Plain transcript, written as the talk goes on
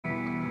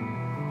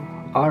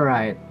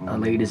Alright,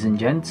 ladies and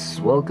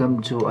gents,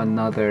 welcome to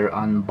another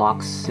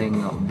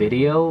unboxing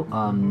video.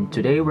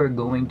 Today we're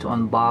going to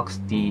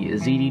unbox the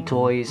ZD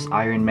Toys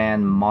Iron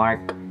Man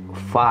Mark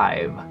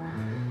 5.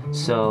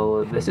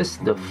 So this is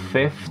the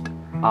fifth,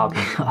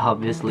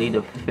 obviously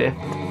the fifth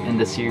in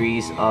the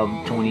series of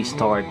Tony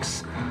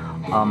Stark's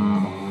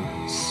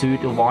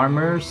suit of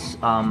armors.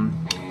 A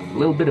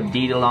little bit of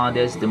detail on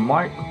this. The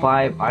Mark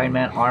 5 Iron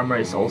Man armor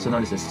is also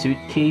known as a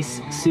suitcase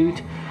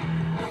suit.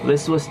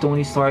 This was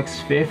Tony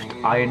Stark's fifth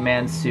Iron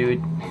Man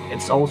suit.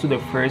 It's also the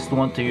first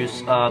one to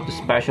use to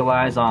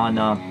specialize on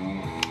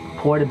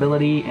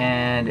portability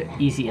and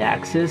easy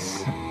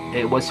access.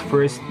 It was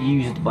first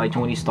used by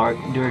Tony Stark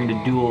during the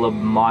Duel of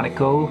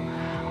Monaco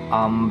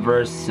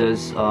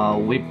versus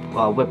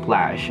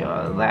Whiplash.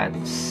 That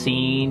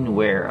scene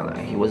where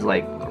he was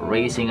like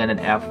racing on an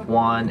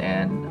F1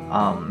 and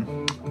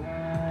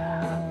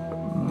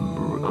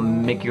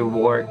Mickey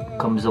Rourke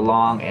comes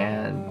along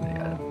and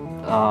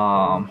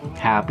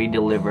Happy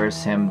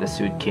delivers him the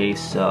suitcase.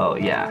 So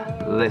yeah,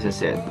 this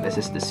is it. This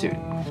is the suit.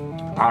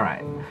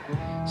 Alright,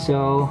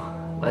 so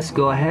let's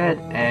go ahead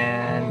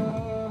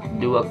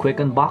and do a quick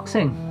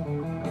unboxing.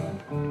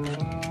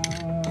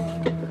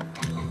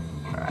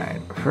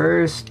 Alright,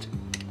 first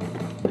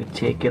we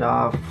take it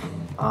off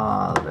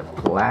the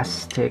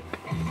plastic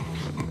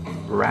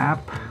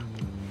wrap.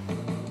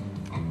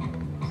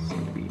 So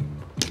be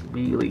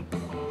really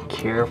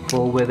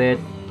careful with it.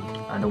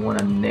 I don't want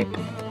to nick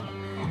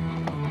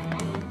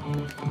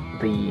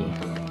the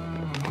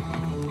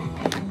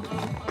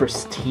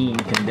pristine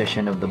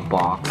condition of the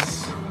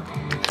box.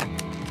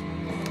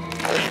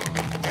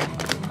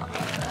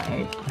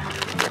 Alright.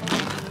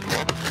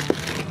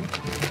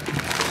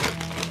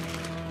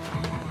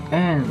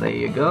 And there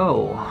you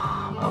go.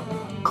 A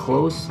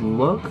close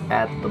look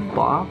at the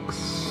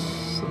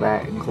box.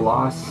 That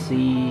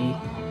glossy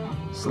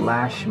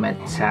slash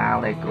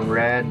metallic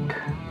red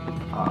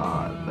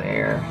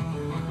there.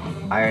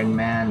 Iron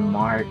Man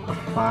Mark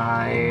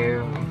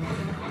 5.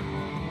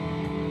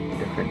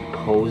 Different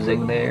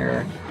posing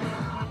there.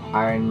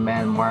 Iron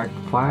Man Mark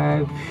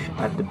 5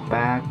 at the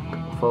back.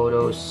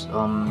 Photos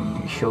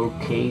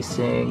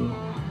showcasing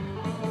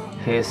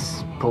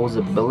his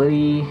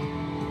posability.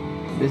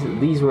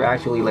 These were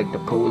actually like the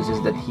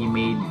poses that he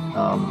made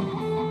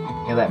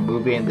in that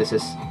movie, and this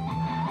is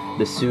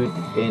the suit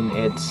in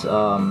its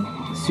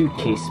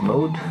suitcase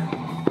mode.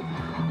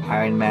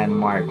 Iron Man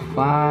Mark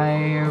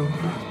 5,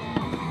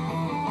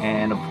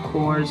 and of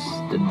course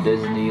the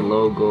Disney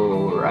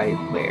logo right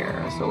there.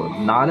 So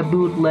not a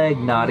bootleg,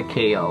 not a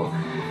KO.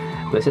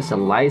 This is a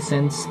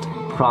licensed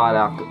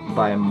product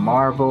by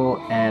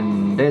Marvel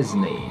and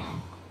Disney.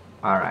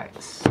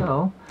 Alright,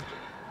 so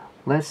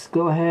let's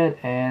go ahead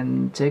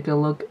and take a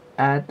look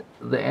at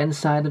the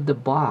inside of the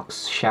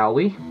box, shall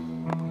we?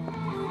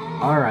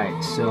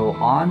 Alright, so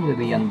on with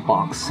the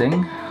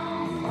unboxing.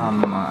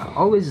 I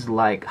always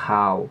like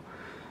how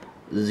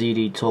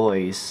ZD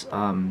Toys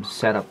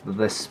set up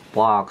this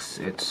box.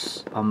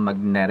 It's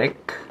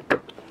magnetic,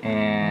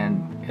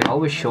 and it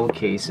always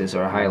showcases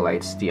or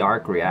highlights the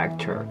arc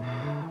reactor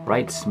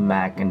right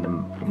smack in the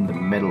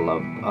middle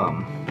of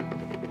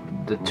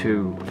the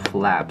two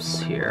flaps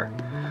here.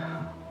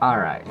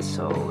 Alright,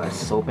 so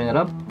let's open it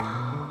up,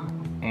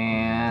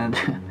 and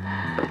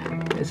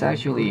this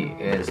actually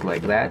is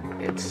like that.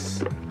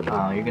 It's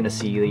you're gonna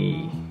see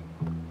the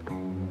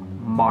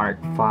Mark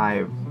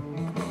 5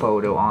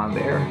 photo on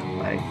there.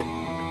 Like,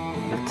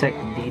 the tech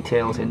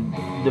details in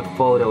the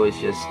photo is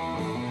just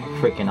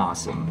freaking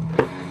awesome.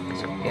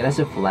 So it has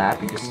a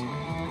flap. You just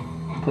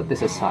put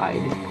this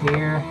aside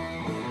here,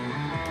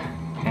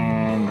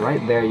 and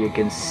right there you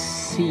can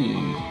see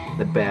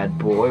the bad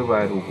boy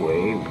right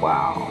away.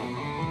 Wow.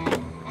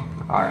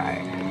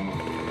 Alright,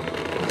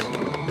 so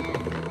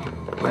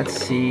let's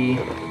see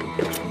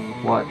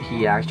what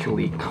he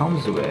actually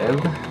comes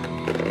with.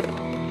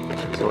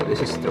 So this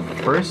is the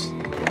first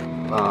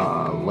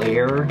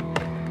layer,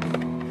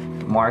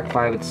 Mark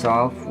 5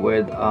 itself,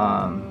 with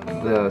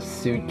the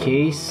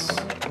suitcase,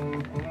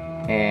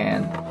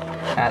 and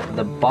at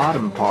the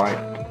bottom part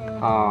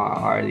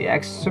are the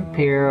extra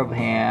pair of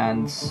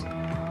hands.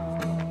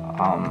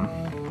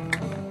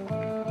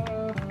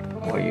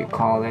 What do you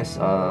call this?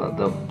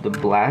 The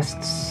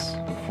blasts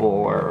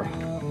for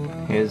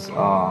his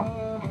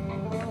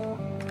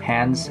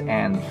hands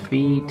and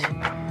feet.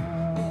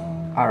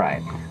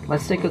 Alright,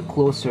 let's take a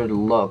closer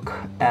look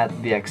at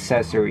the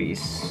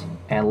accessories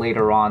and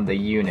later on the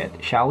unit,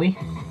 shall we?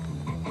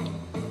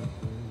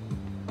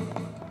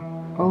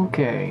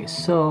 Okay,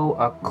 so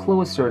a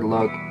closer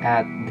look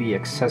at the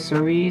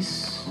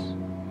accessories.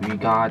 We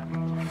got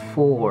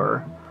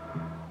 4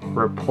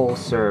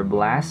 repulsor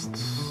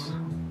blasts,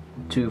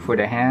 2 for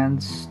the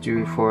hands,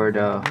 2 for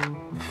the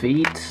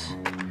feet.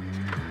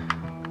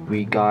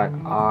 We got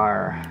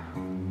our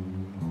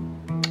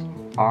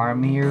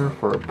arm here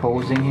for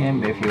posing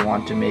him if you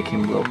want to make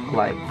him look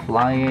like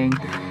flying.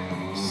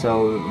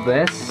 So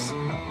this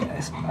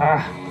is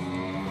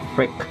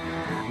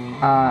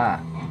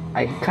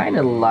I kind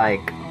of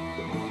like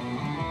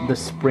the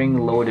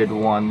spring-loaded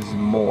ones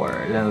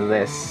more than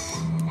this,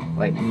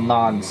 like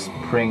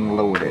non-spring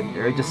loaded.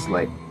 They're just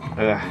like,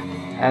 ugh,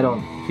 I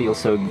don't feel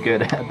so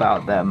good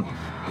about them.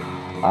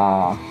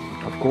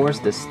 Of course,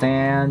 the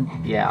stand,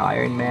 yeah,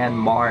 Iron Man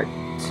Mark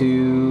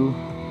II,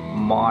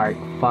 Mark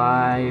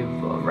V,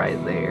 right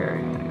there.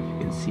 If you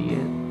can see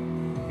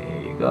it,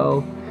 there you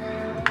go.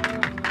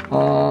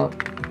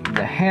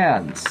 The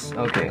hands.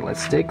 Okay,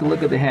 let's take a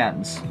look at the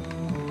hands.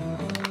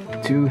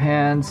 2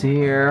 hands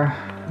here,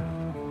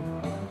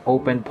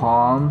 open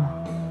palm,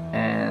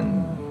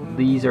 and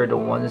these are the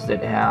ones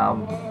that have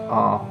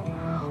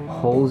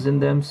holes in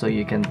them, so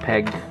you can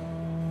peg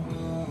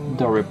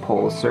the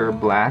repulsor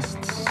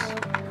blasts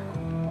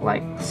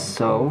like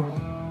so.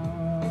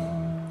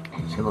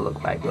 It's gonna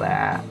look like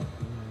that.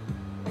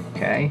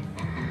 Okay,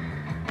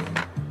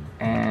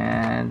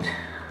 and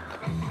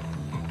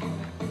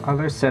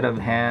other set of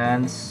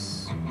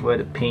hands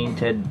with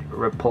painted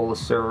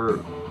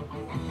repulsor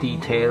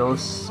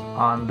details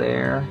on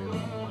there.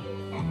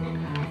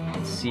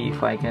 Let's see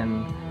if I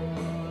can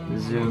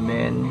zoom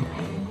in.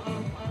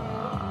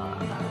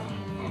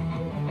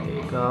 There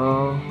you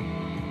go.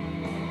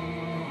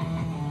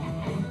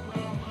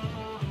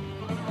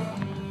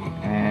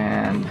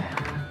 And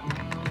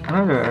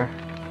another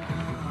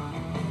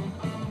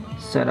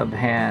set of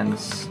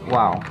hands.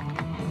 Wow,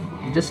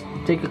 just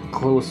take a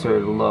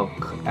closer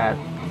look at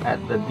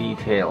the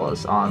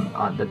details on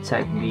the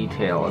tech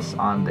details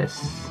on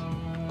this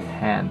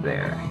hand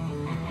there.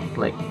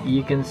 Like,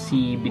 you can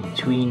see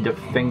between the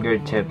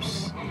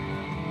fingertips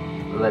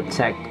the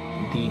tech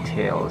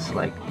details.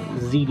 Like,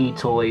 ZD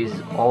Toys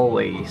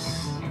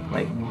always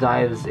like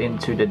dives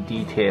into the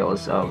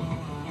details of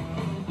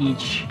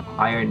each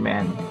Iron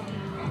Man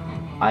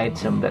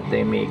item that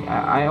they make.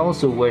 I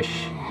also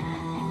wish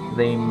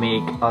they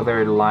make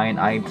other line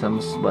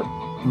items, but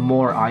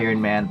more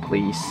Iron Man,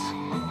 please.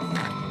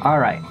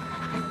 Alright,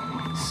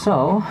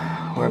 so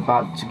we're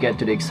about to get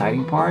to the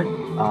exciting part,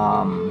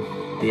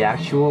 the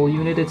actual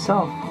unit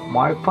itself,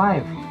 Mark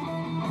V.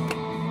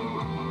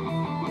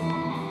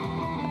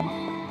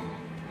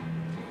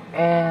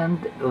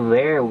 And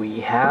there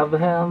we have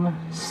him,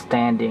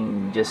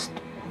 standing just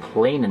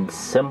plain and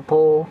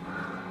simple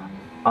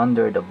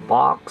under the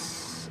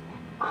box,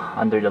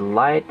 under the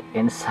light,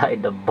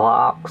 inside the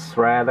box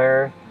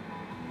rather.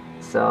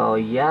 So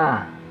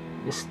yeah,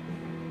 just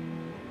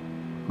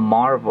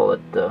marvel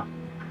at the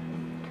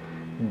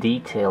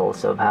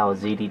details of how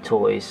ZD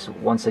Toys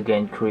once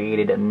again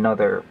created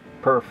another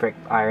perfect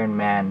Iron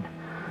Man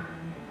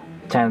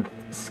 10th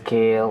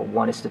scale,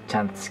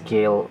 1:10th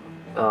scale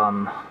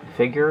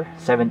figure,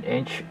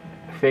 7-inch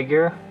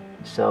figure.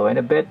 So in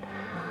a bit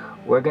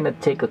we're gonna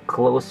take a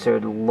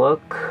closer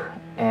look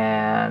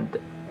and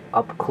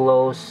up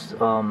close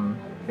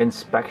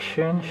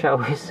inspection, shall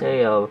we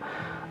say, of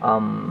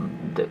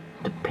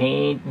the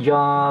paint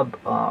job,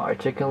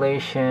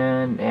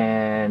 articulation,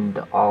 and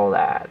all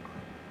that.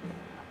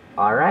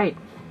 Alright,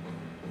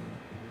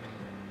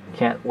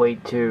 can't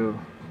wait to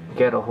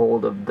get a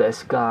hold of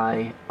this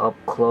guy up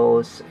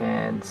close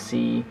and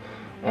see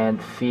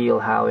and feel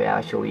how he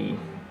actually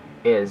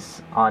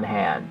is on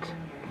hand.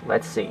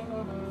 Let's see.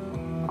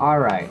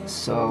 Alright,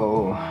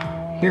 so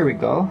here we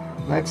go.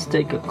 Let's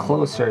take a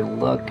closer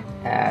look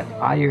at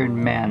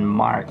Iron Man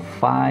Mark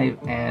V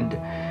and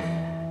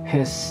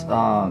his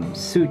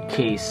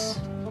suitcase.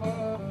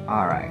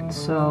 Alright,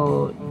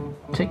 so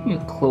taking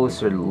a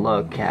closer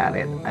look at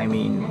it, I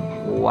mean,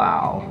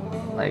 wow,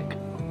 like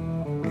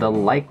the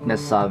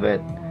likeness of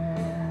it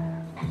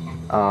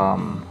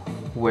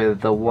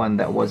with the one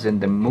that was in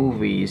the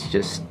movie is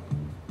just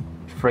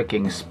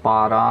freaking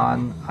spot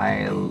on.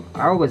 I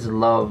always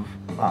love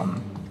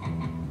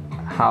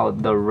how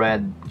the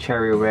red,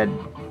 cherry red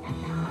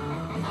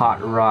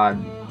hot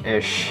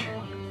rod-ish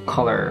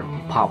color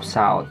pops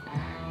out,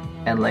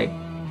 and like,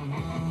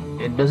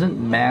 it doesn't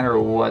matter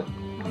what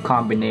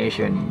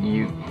combination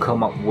you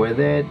come up with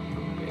it.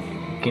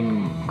 You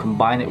can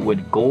combine it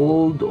with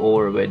gold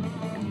or with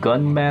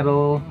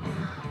gunmetal,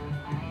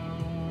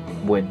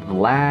 with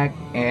black,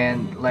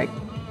 and like,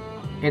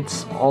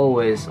 it's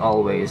always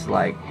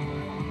like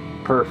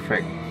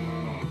perfect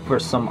for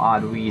some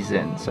odd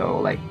reason. So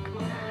like,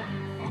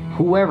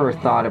 whoever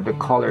thought of the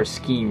color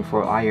scheme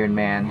for Iron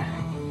Man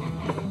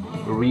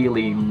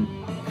really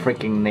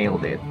freaking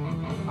nailed it.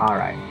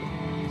 Alright,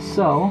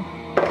 so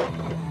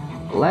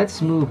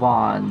let's move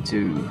on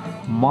to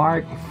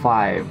Mark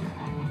V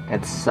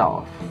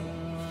itself.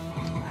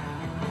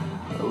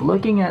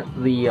 Looking at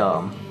the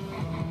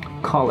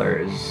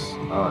colors,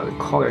 the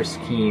color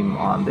scheme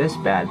on this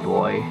bad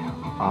boy,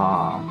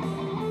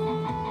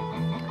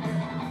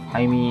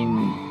 I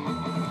mean,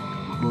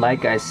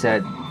 like I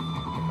said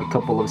a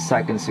couple of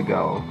seconds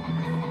ago,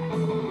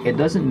 it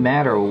doesn't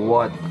matter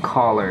what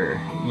color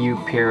you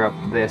pair up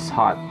this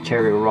hot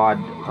cherry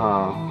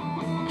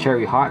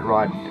hot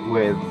rod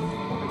with,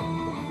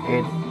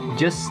 it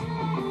just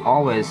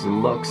always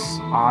looks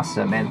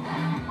awesome. And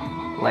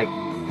like,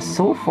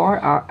 so far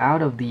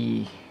out of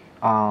the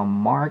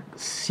Mark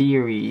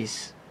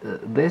series,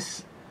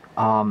 this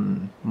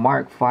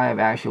Mark V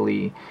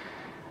actually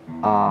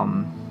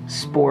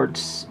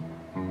sports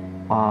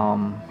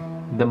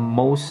the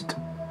most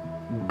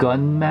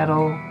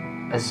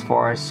gunmetal as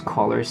far as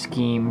color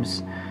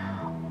schemes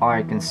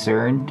are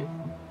concerned.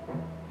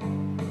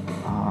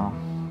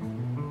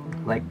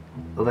 Like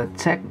the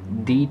tech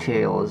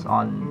details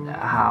on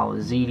how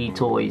ZD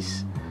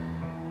Toys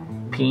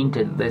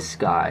painted this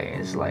guy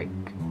is like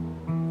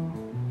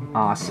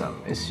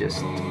awesome.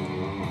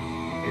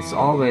 It's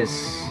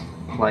always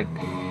like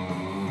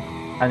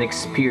an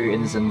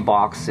experience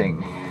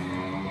unboxing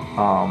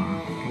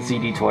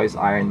ZD Toys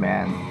Iron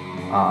Man.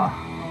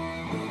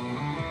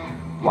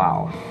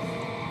 Wow.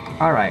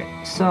 Alright,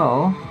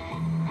 so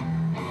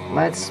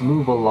let's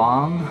move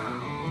along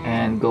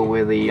and go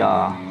with the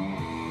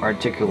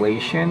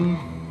articulation.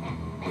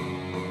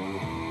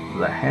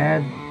 The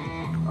head.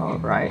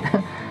 Alright.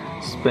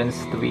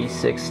 Spins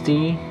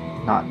 360.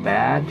 Not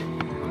bad.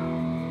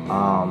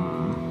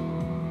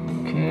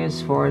 Okay,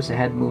 as far as the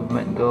head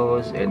movement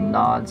goes, it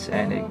nods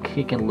and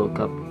he can look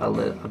up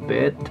a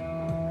bit.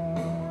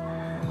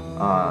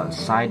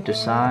 Side to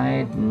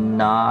side,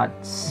 not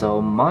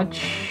so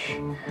much.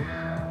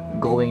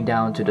 Going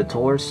down to the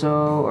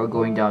torso or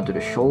going down to the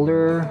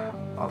shoulder,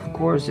 of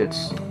course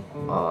it's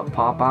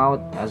pop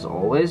out as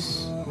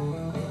always.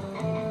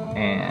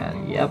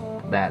 And yep,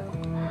 that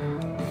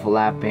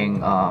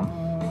flapping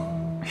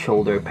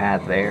shoulder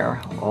pad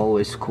there,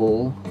 always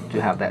cool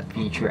to have that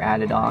feature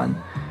added on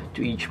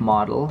to each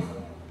model.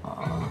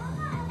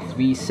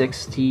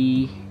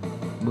 360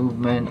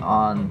 movement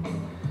on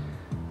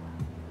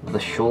the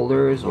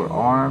shoulders or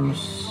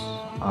arms.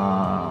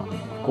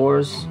 Of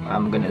course,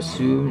 I'm gonna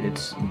assume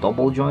it's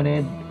double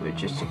jointed,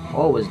 which is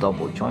always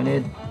double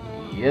jointed.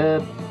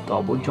 Yep,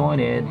 double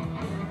jointed.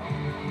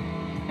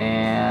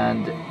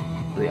 And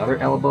the other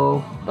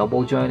elbow,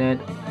 double jointed.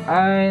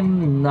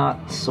 I'm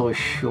not so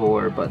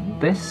sure, but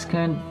this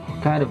kind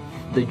of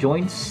the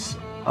joints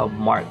of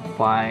Mark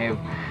V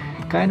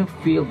kind of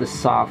feel the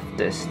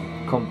softest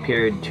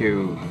compared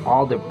to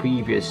all the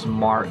previous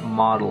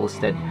models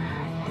that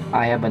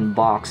I have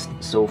unboxed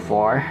so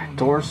far.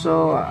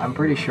 Torso, I'm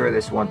pretty sure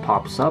this one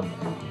pops up.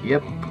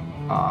 Yep,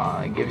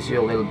 it gives you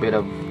a little bit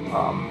of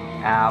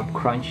ab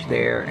crunch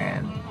there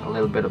and a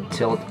little bit of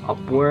tilt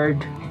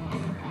upward.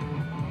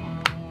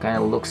 Kind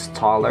of looks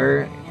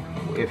taller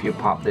if you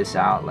pop this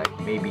out, like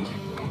maybe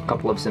a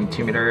couple of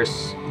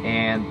centimeters,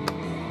 and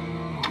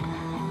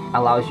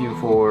allows you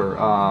for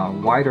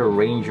wider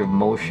range of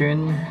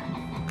motion.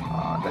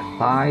 The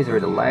thighs or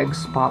the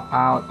legs pop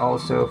out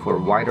also for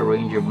wider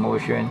range of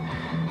motion.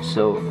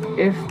 So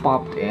if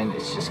popped in,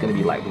 it's just gonna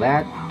be like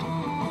that,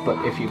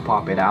 but if you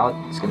pop it out,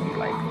 it's gonna be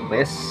like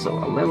this, so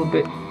a little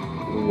bit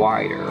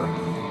wider.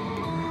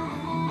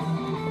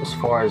 As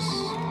far as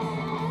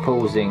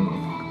posing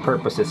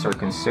purposes are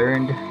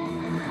concerned,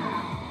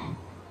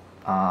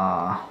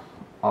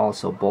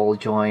 also ball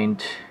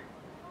joint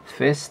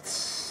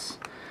fists,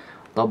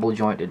 double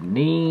jointed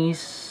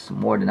knees,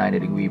 more than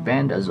 90-degree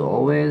bend as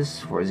always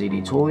for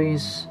ZD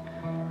Toys,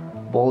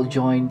 ball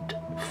joint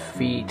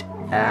feet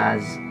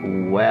as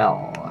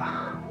well.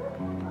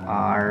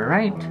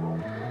 Alright,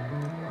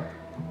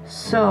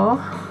 so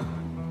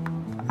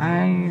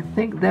I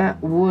think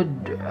that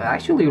would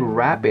actually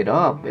wrap it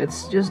up.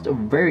 It's just a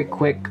very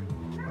quick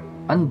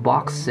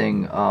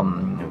unboxing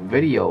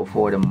video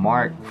for the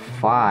Mark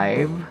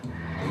V.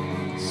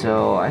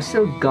 So I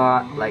still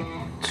got like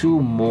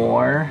 2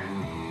 more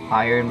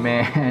Iron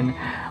Man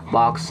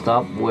boxed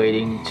up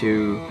waiting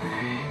to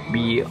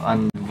be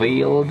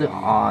unveiled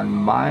on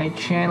my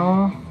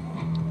channel.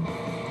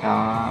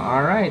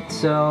 Alright,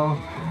 so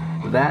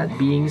that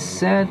being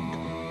said,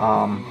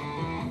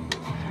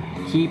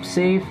 keep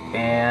safe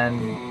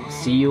and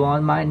see you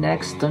on my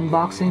next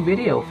unboxing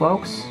video,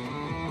 folks.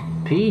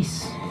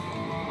 Peace.